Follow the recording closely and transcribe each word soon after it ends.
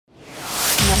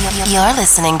You're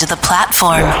listening to The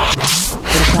Platform.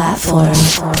 The Platform,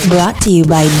 brought to you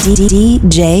by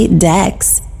DJ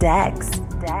Dex.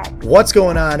 What's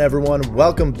going on, everyone?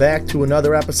 Welcome back to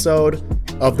another episode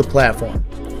of The Platform.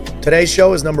 Today's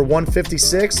show is number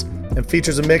 156 and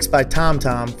features a mix by Tom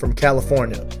from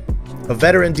California. A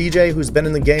veteran DJ who's been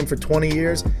in the game for 20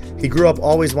 years, he grew up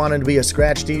always wanting to be a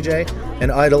scratch DJ and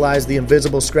idolized the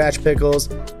Invisible Scratch Pickles,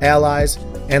 Allies,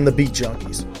 and the Beat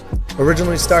Junkies.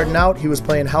 Originally starting out, he was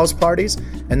playing house parties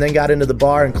and then got into the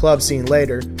bar and club scene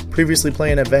later, previously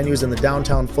playing at venues in the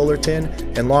downtown Fullerton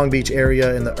and Long Beach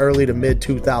area in the early to mid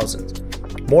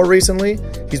 2000s. More recently,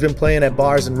 he's been playing at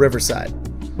bars in Riverside.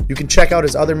 You can check out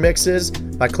his other mixes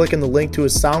by clicking the link to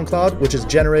his SoundCloud, which has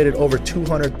generated over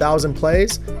 200,000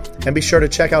 plays, and be sure to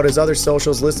check out his other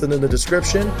socials listed in the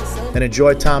description and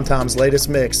enjoy Tom's latest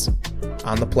mix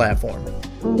on The Platform.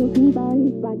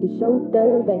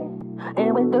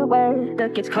 And when the weather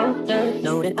gets colder,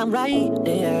 know that I'm right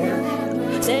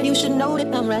there. Said you should know that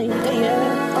I'm right there.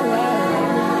 Oh,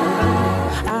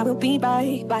 I will be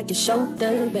right by your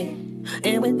shoulder, babe.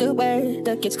 And when the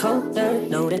weather gets colder,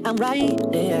 know that I'm right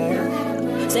there.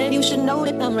 Said you should know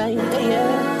that I'm right there.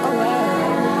 Oh,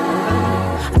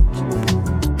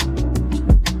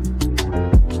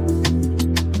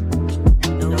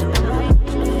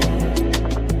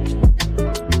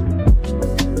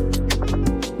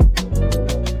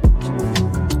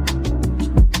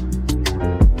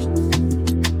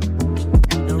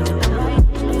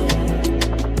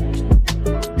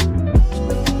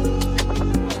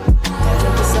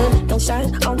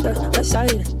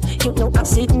 you know I'm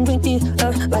sitting right there,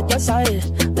 like your side.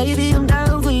 Baby, I'm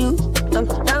down for you. I'm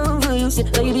down for you.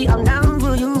 Sit, baby, I'm down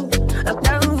for you. I'm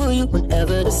down for you.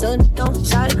 Whenever the sun don't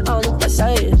shine on the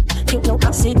side, you know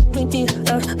I'm sitting right there,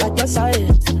 like your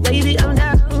side. Baby, I'm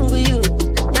down for you.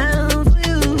 Down for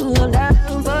you. I'm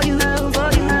down for you. Down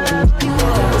for you. Down for you.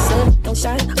 Whenever the sun don't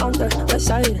shine on the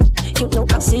side, you know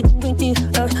I'm sitting right there,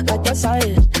 like your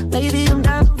side. Baby, I'm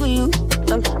down for you.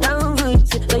 I'm down for you.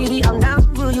 Sit, baby, I'm down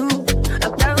for you.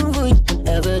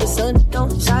 Whenever the sun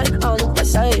don't shine on the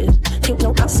side, you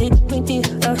know I'm sitting right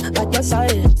there, like your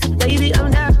side. Baby,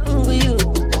 I'm down for you,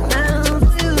 down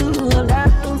for you, I'm down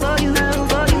for you, down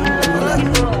for you, down for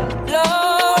you.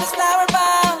 Lotus flower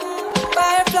bomb,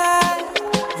 firefly,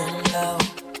 little low,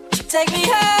 she take me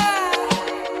high,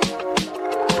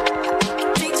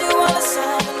 teach you all the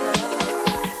summer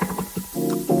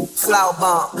love. Flower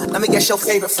bomb, let me guess your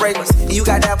favorite fragrance. You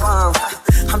got that bomb.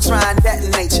 I'm trying that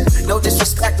in nature, no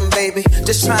disrespecting, baby.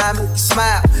 Just try and make you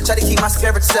smile, try to keep my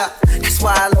spirits up. That's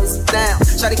why I lays it down,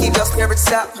 try to keep your spirits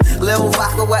up. Little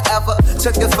vodka, whatever,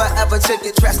 took it forever to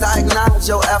get dressed. I acknowledge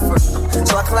your effort,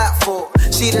 so I clap for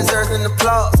her. She deserves an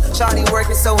applause. Shawty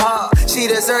working so hard,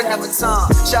 she deserves a baton.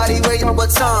 Shawty wear your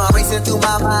baton, racing through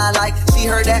my mind like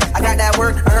she heard that. I got that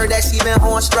word, I heard that she been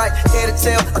on strike. Care to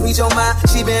tell, I read your mind.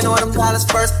 She been on them dollars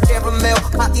first. Caramel,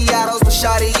 macchiatos, but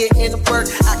shawty get in the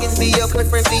work. I can be your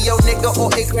boyfriend, be your nigga, or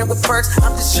ignorant with perks.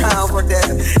 I'm just trying to work that.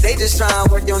 They just trying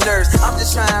to work your nerves. I'm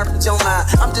just trying to read your mind.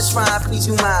 I'm just trying to please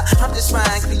you mine. I'm just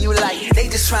trying to give you light. They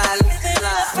just trying to live in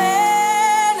a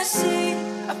fantasy.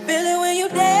 I feel it when you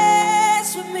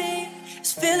dance with me.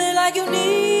 It's feeling like you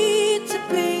need to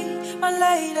be my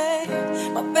lady,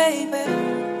 my baby.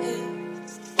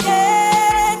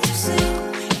 Can't you see?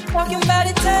 Talking about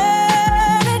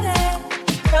eternity.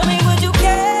 Tell me, would you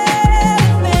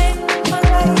carry me, my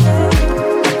lady?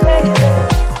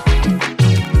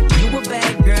 You a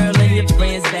bad girl and your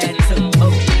friends bad too.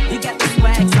 Oh, you got the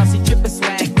swag, saucy trippin'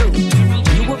 swag too.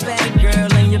 You a bad girl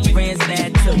and your friends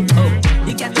bad too. Oh,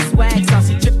 you got the swag,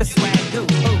 saucy trippin' swag too.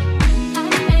 Oh.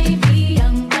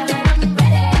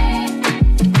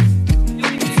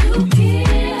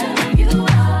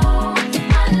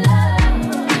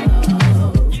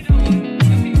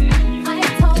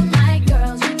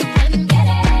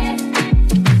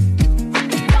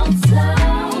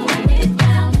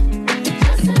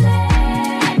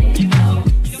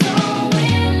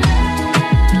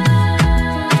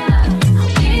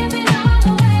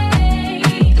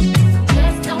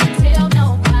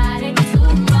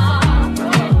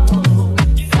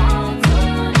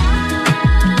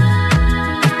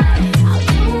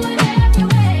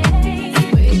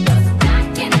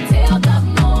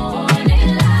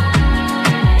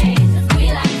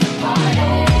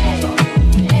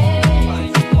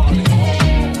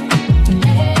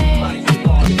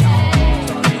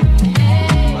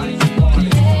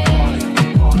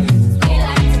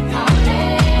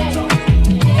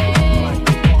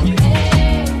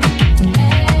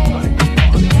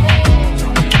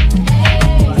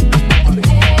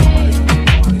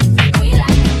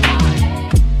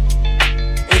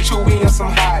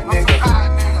 some hot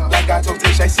nigga. Like I told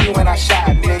Tish, I see when I shot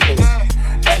niggas.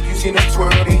 Like you seen him twirl,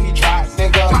 then he drop,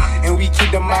 nigga. And we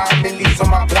keep the mind millies on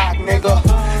my block, nigga.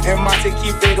 And Monte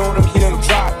keep it on him, he done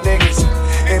drop niggas.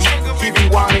 And keep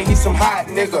it wild, he some hot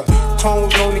nigga.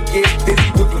 Tones only get busy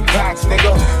with the blocks,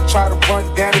 nigga. Try to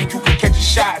run down and you can catch a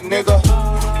shot, nigga.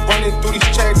 Running through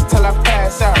these checks till I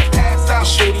pass out. And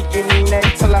shorty give me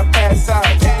neck till I pass out.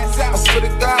 I swear to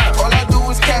God, all I do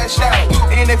is cash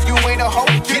out. And if you ain't a hoe,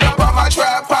 get up on my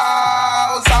trap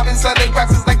house. I've been selling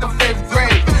boxes like the 5th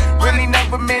grade. Really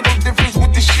never made no difference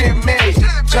with the shit made.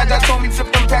 Judge, I told me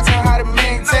flip them packs and how to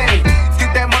maintain.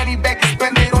 Get that money back and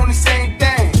spend it on the same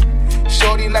thing.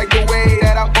 Shorty like the way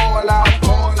that I ball out.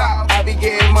 I be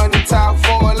getting money till I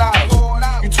fall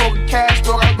out. You talking cash,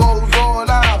 dog, I goes all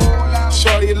out.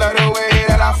 Shorty love the way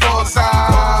that I force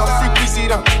out. Freaky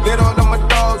them, let all of my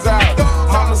dogs out.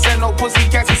 Mama said no pussy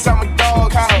cats inside my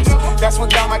dog house. That's what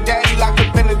got my daddy locked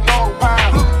up in the dog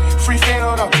pound. Free fan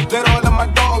on them, let all of my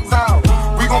dogs out.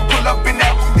 We gon' pull up in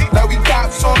that like we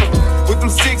cops on them. With them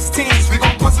 16s, we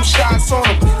gon' put some shots on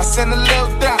them. I send a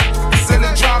little dot, send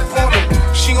a drop on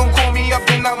them. She gon' call me up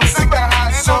and I'ma stick that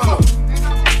hot on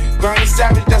them. Granny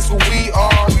Savage, that's what we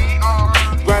are.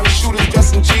 Granny shooters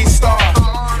dressed in G-Star.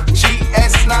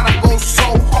 GS9, I go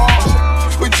so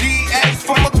hard. With GX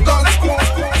from a gun school.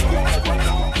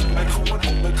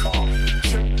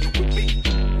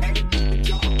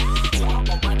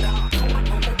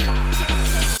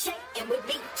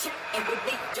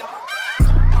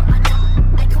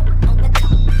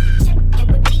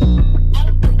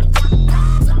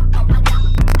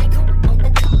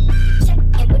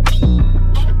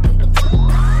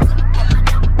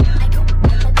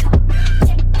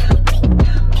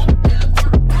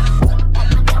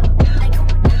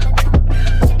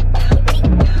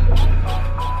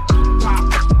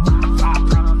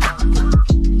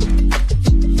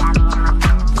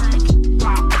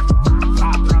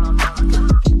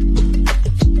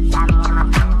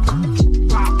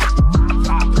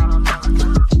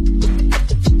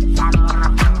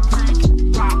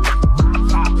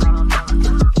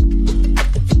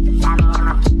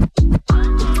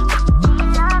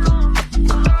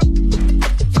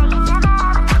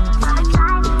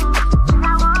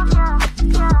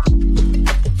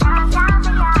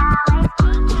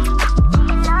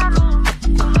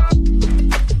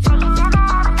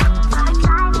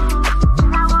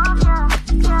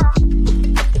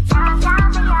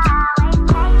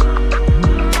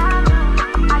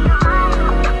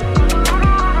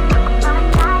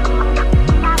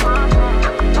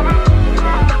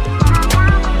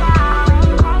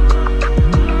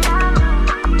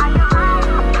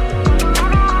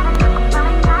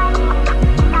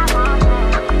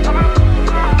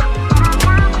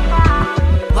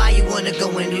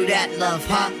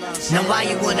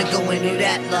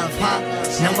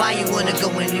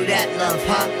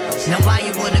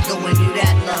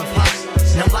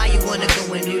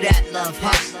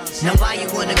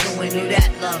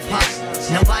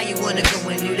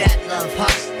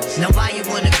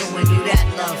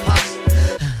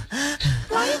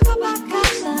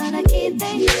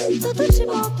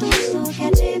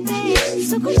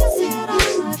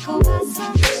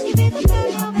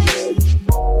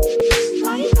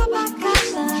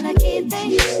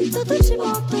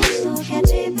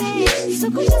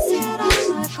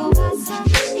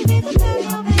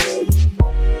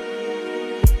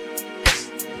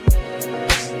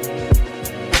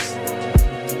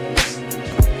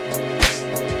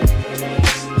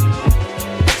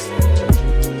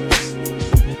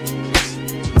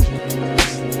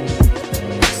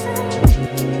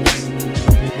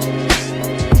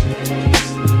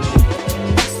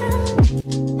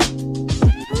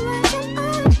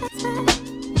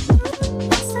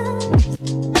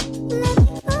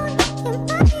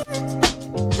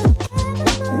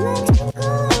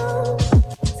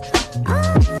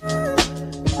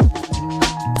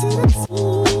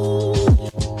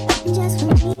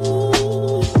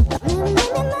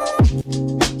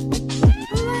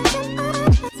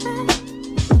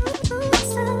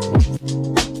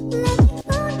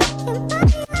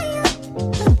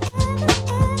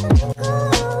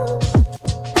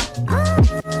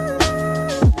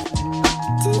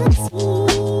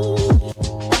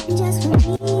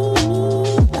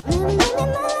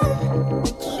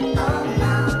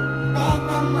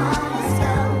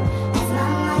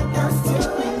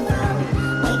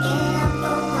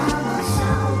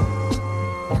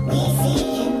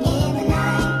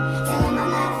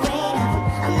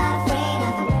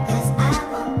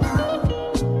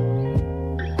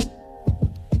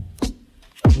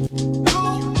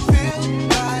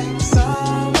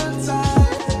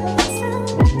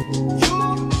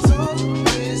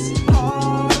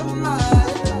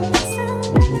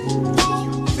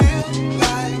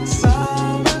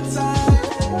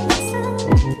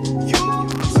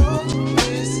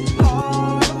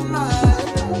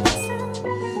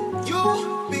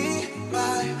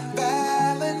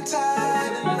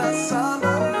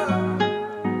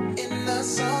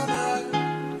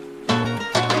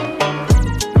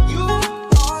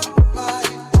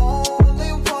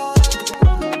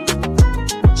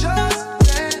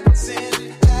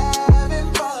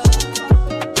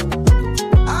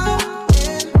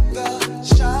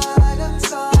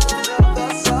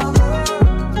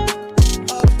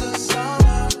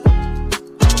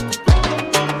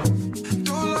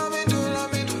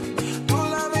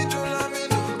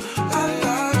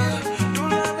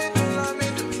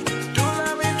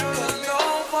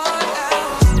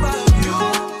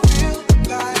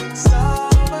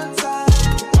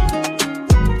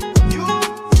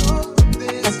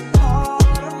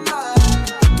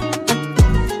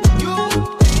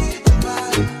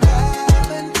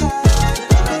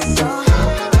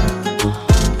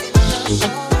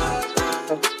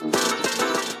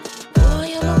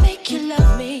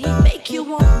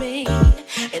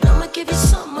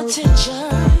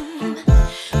 attention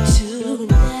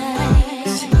tonight.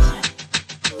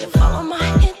 You follow my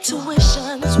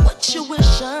intuitions, what you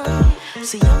wishing?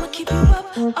 See, I'ma keep you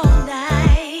up all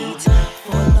night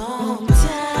for a long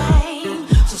time.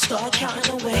 So start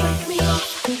counting away. Break me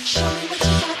off, show me what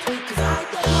you got, 'cause I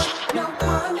don't want no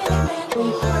more minute man.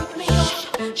 Break me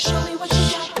off, show me what you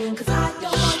got, 'cause I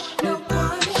don't want no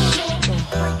more minute man.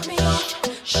 Break me off,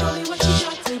 show me what you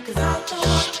got, 'cause I don't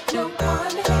want no more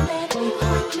minute man.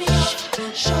 Break me off,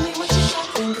 show me what you got,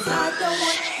 'cause I don't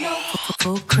want no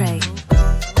Full crate.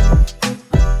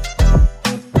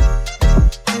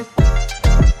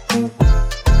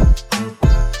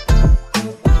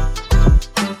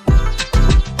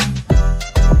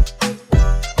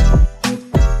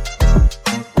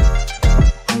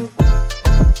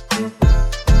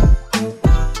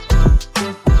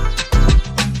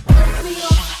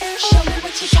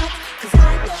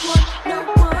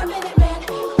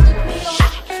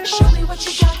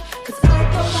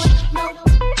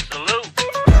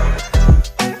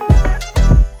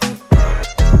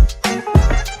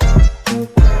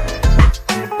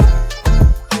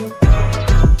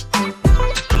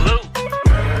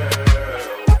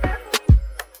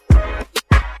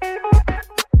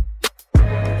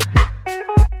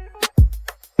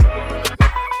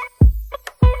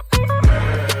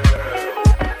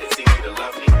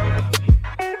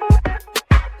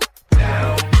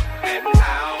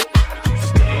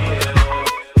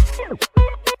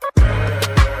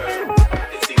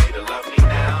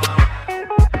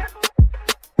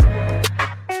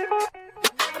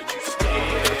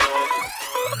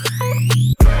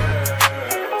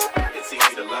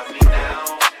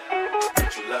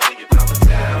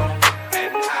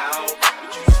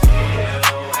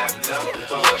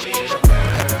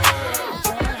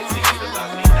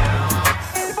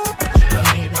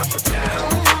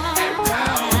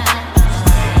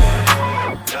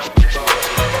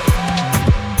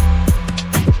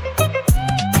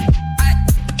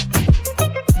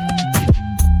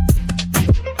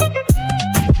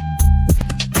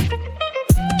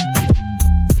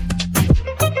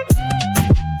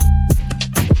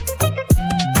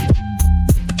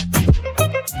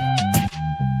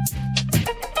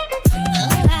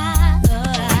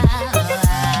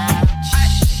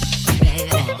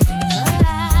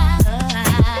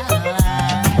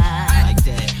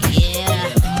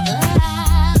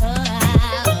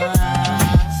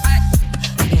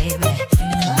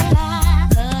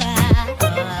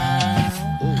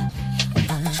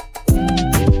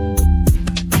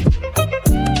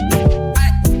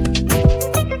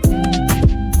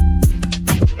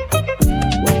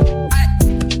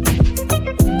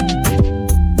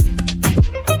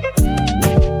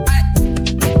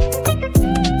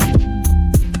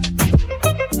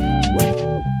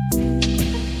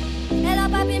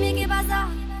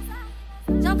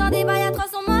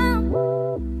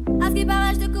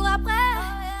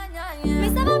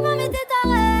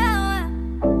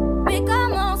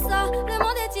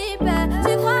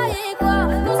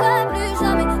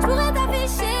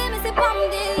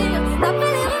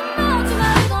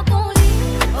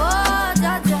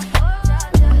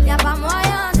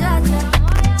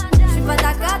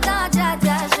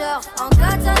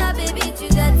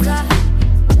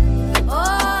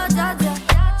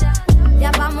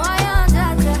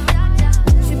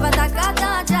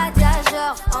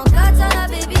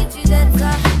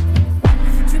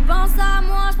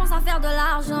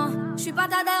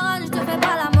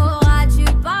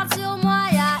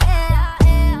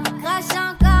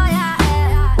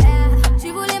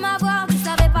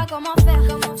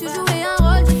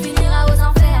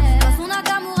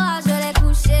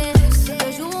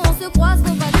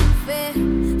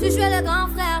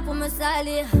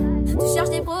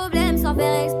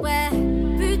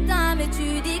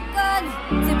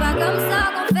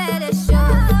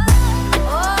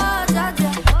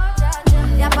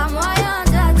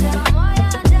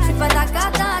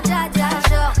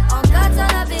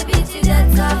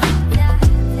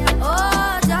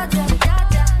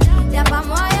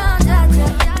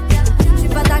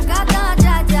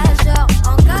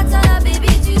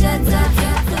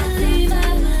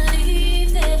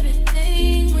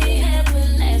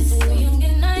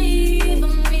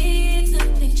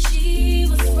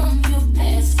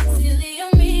 Silly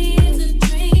of me to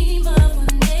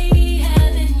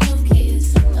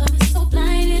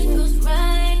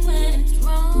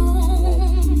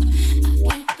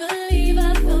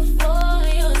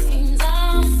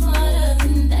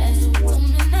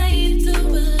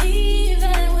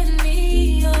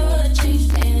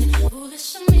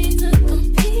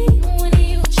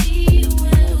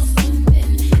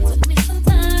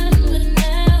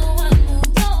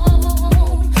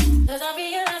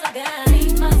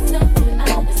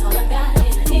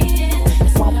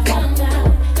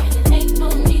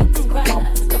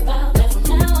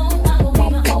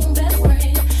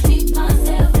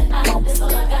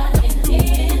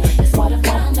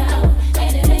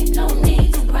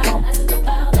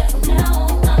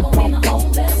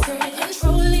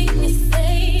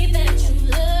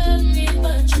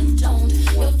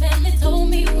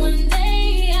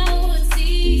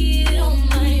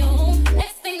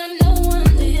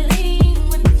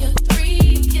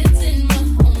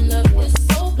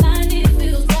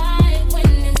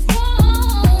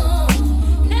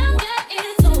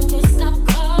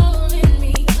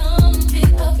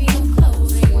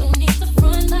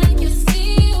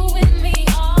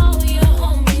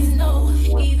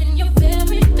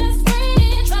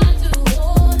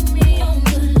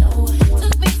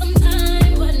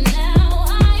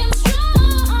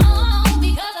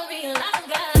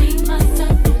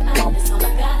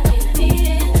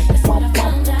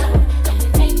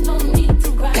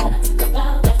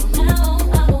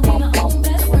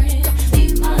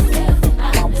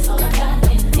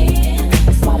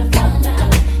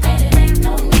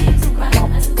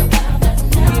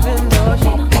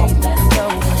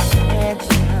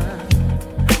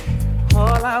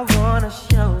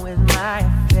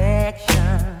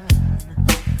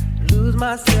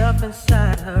myself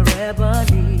inside her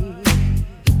ebony,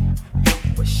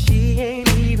 but she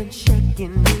ain't even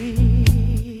shaking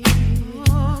me.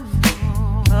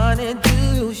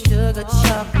 Honeydew, sugar,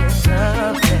 chocolate,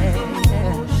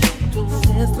 something.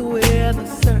 Since we're the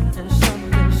certain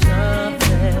something.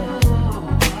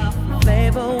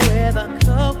 Flavor with a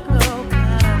cocoa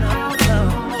kind of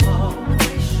flow.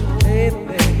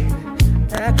 Baby,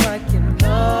 act like you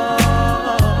know.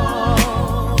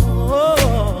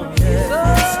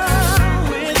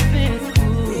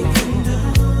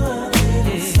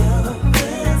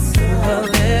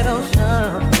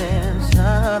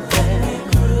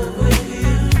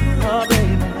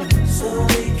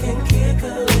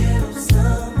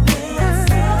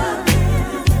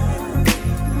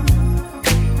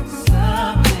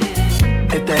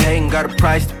 Got a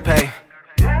price to pay.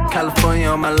 California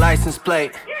on my license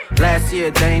plate. Last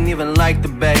year they ain't even like the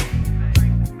Bay.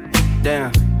 Damn,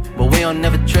 but we don't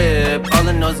never trip. All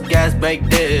I know is gas, brake,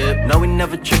 dip. No, we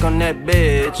never trick on that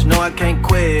bitch. No, I can't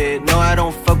quit. No, I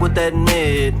don't fuck with that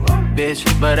mid, bitch.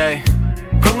 But hey,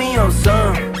 put me on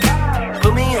some.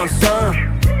 Put me on some.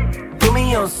 Put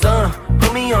me on some.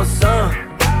 Put me on some.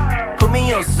 Put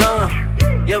me on some.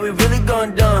 Yeah, we really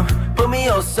going dumb. Put me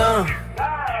on some.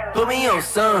 Put me on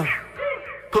some.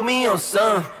 Put me on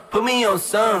some. Put me on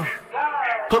some.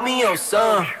 Put me on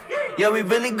some. Yeah, we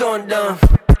really going dumb.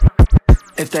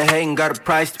 If they hatin', got a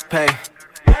price to pay.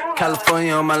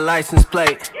 California on my license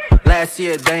plate. Last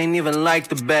year they ain't even like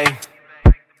the Bay.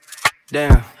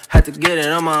 Damn, had to get it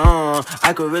on my own.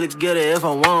 I could really get it if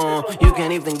I want. You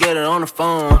can't even get it on the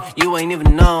phone. You ain't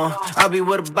even know. I'll be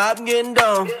with a bop getting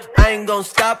dough. I ain't gon'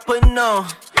 stop putting on.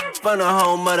 From the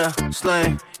home of the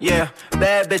slang, yeah.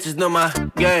 Bad bitches know my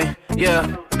game,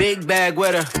 yeah. Big bag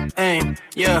with her aim,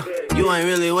 yeah. You ain't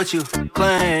really what you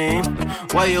claim.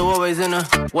 Why you always in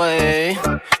the way?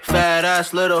 Fat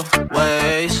ass little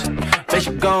waist. Bet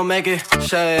you gon' make it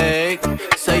shake.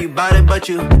 Say you bout it but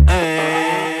you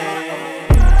ain't.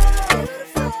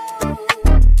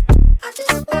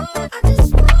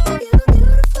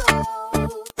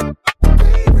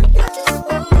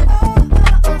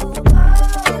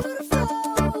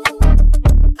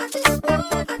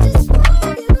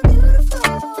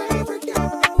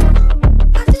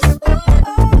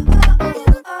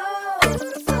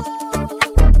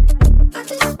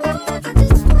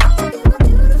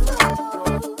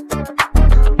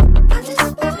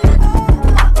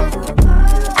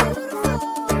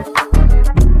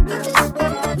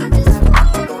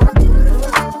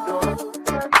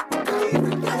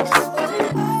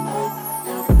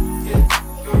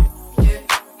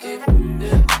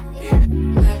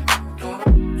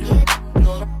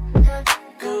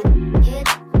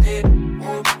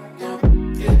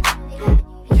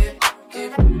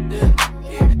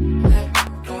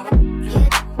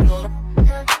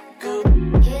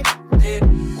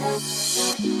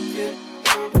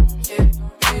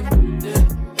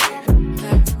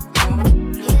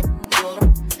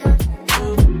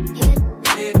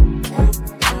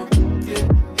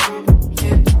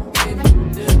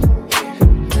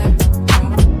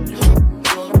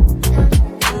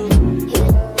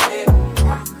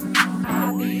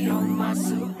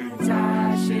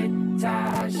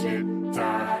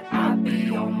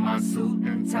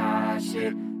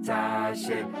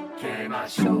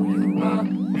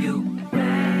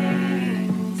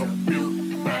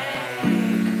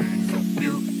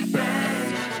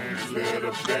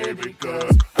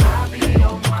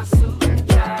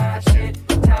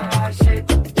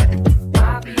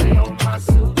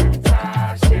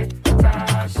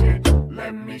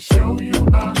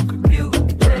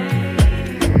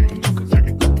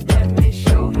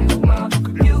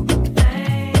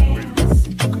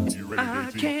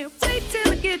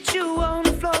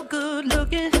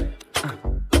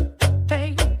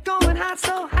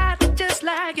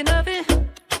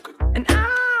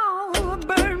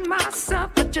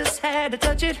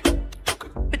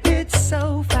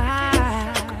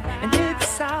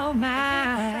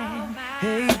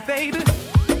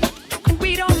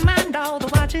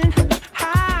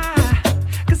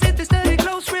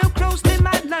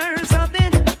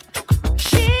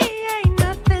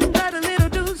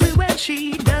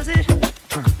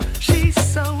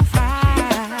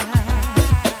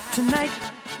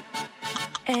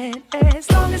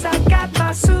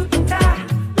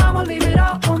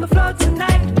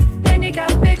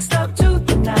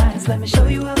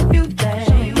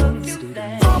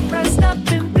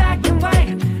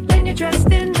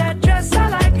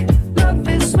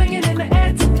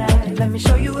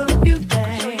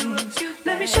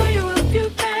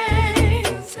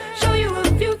 Show you a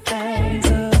few things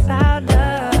about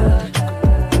love.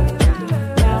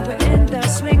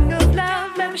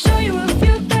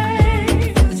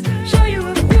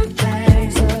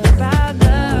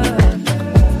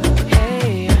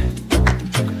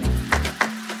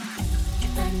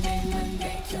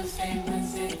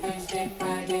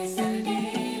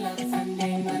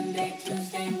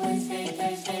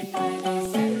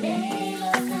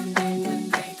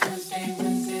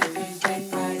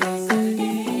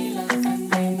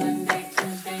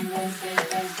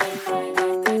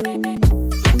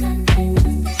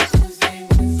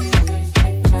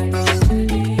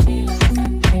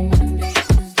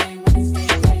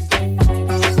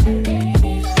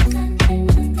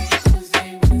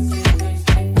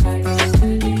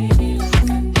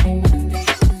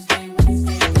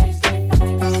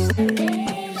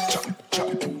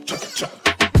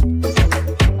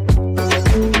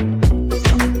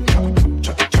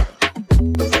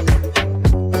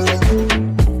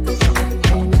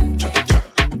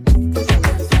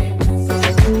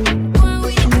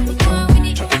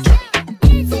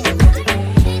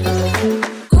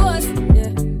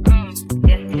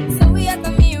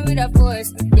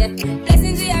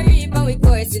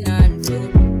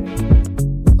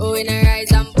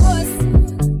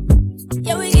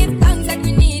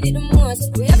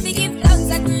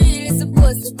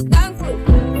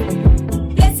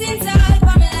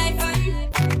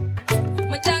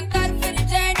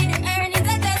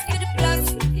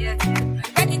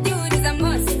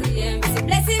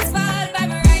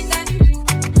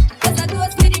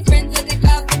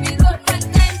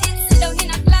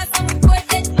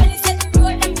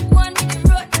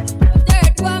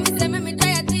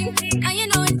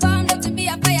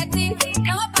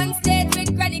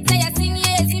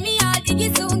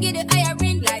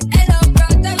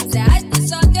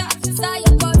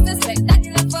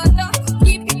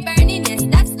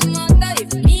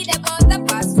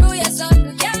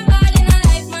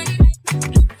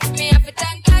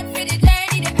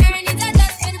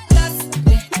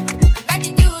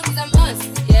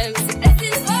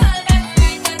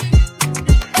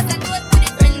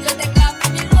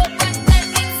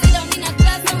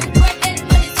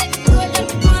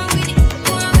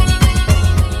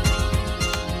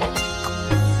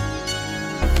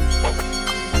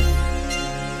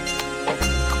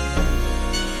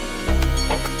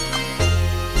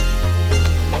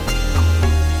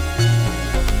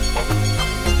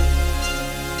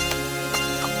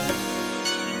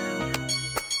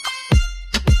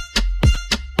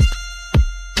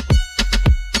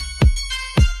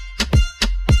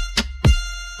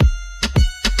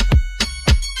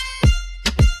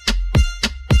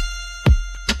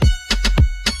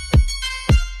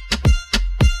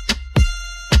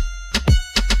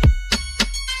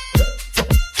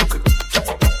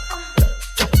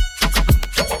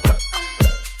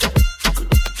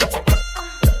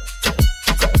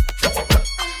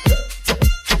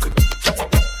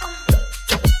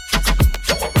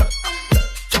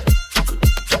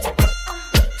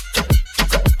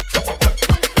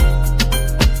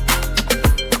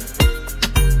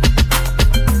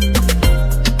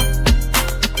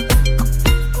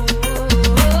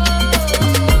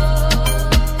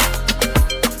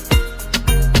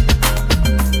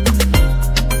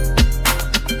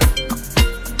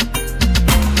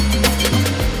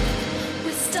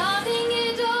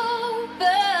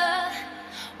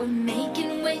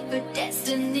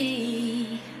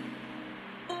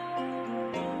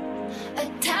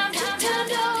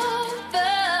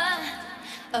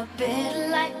 A better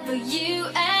life for you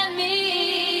and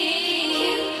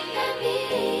me.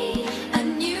 A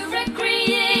new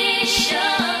recreation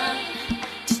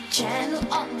to channel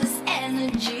all this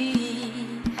energy.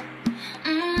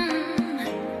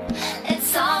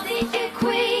 It's all the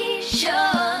equation.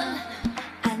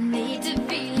 I need to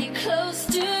feel you close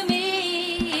to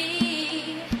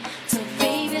me. So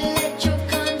baby, let your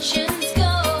conscience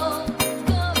go.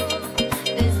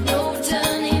 There's no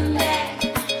turning back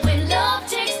when love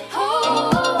takes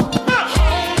hold.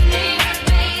 Hold me,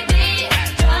 baby.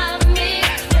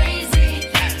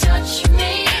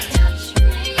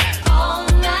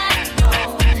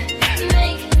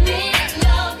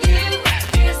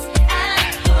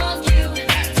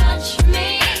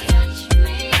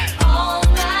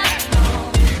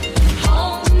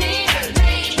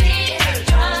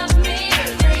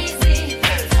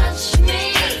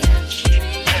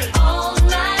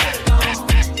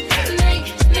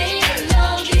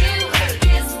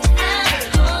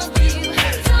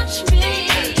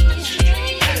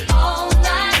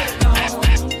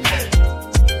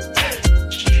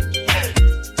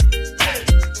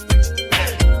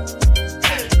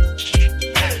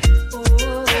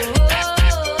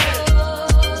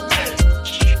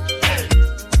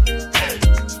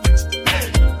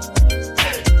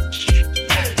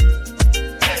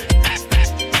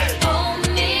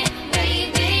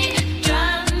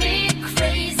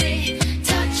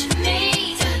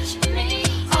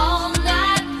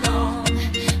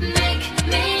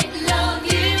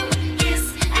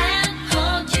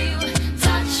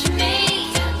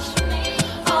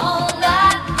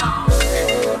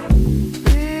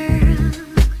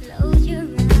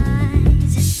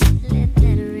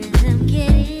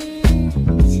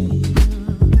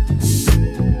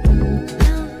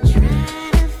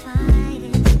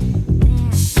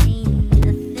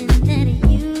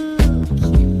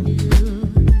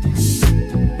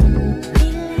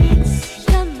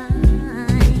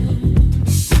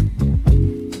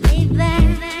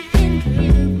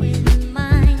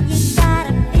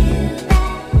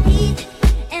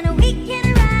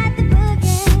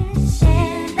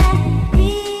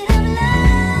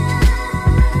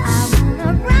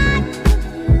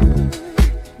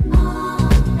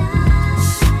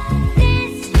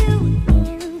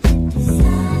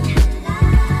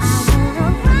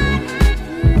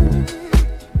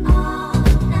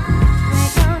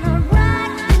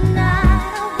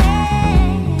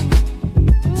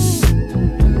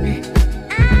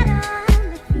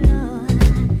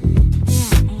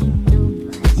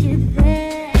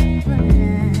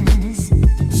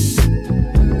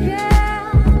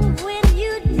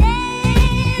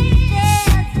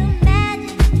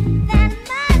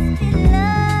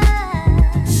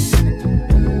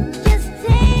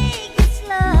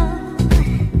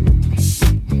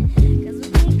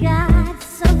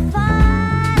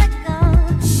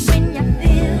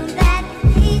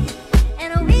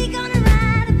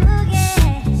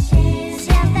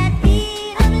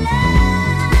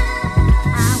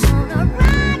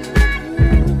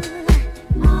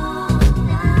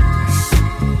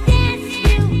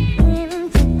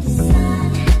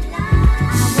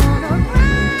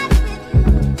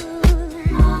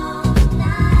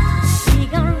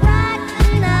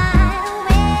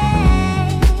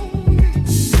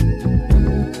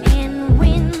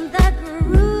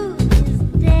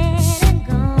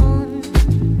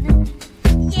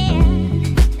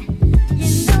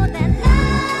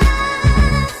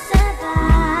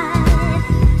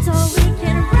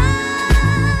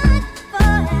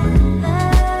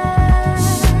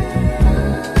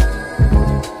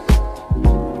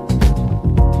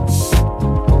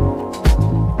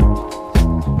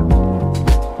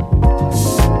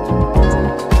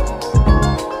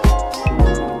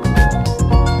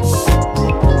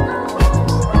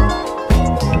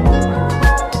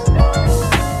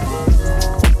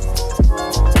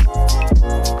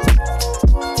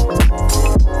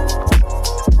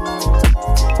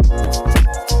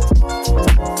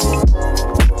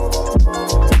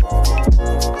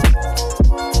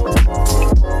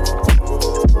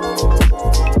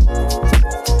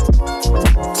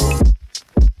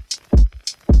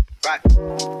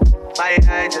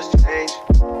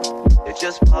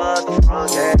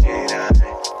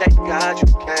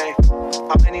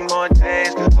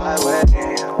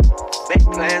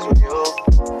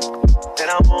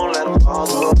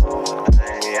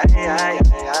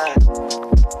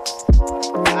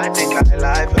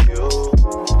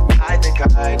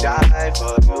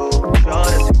 for you.